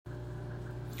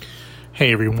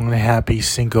Hey everyone, happy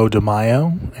Cinco de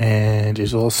Mayo, and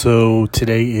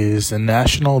today is the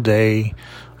National Day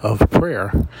of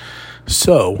Prayer.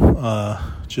 So,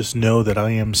 just know that I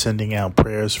am sending out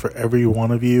prayers for every one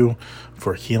of you,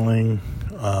 for healing,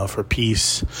 for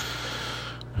peace,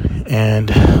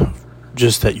 and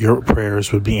just that your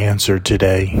prayers would be answered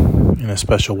today in a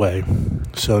special way.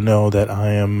 So know that I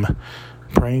am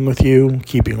praying with you,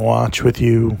 keeping watch with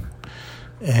you,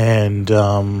 and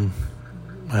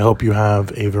I hope you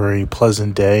have a very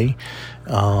pleasant day,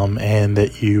 and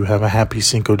that you have a happy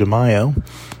Cinco de Mayo.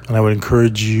 And I would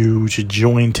encourage you to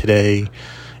join today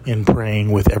in praying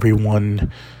with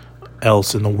everyone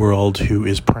else in the world who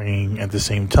is praying at the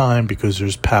same time, because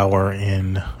there's power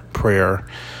in prayer.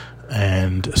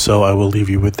 And so I will leave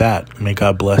you with that. May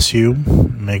God bless you.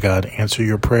 May God answer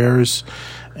your prayers,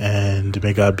 and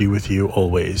may God be with you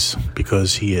always,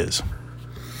 because He is.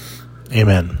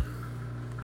 Amen.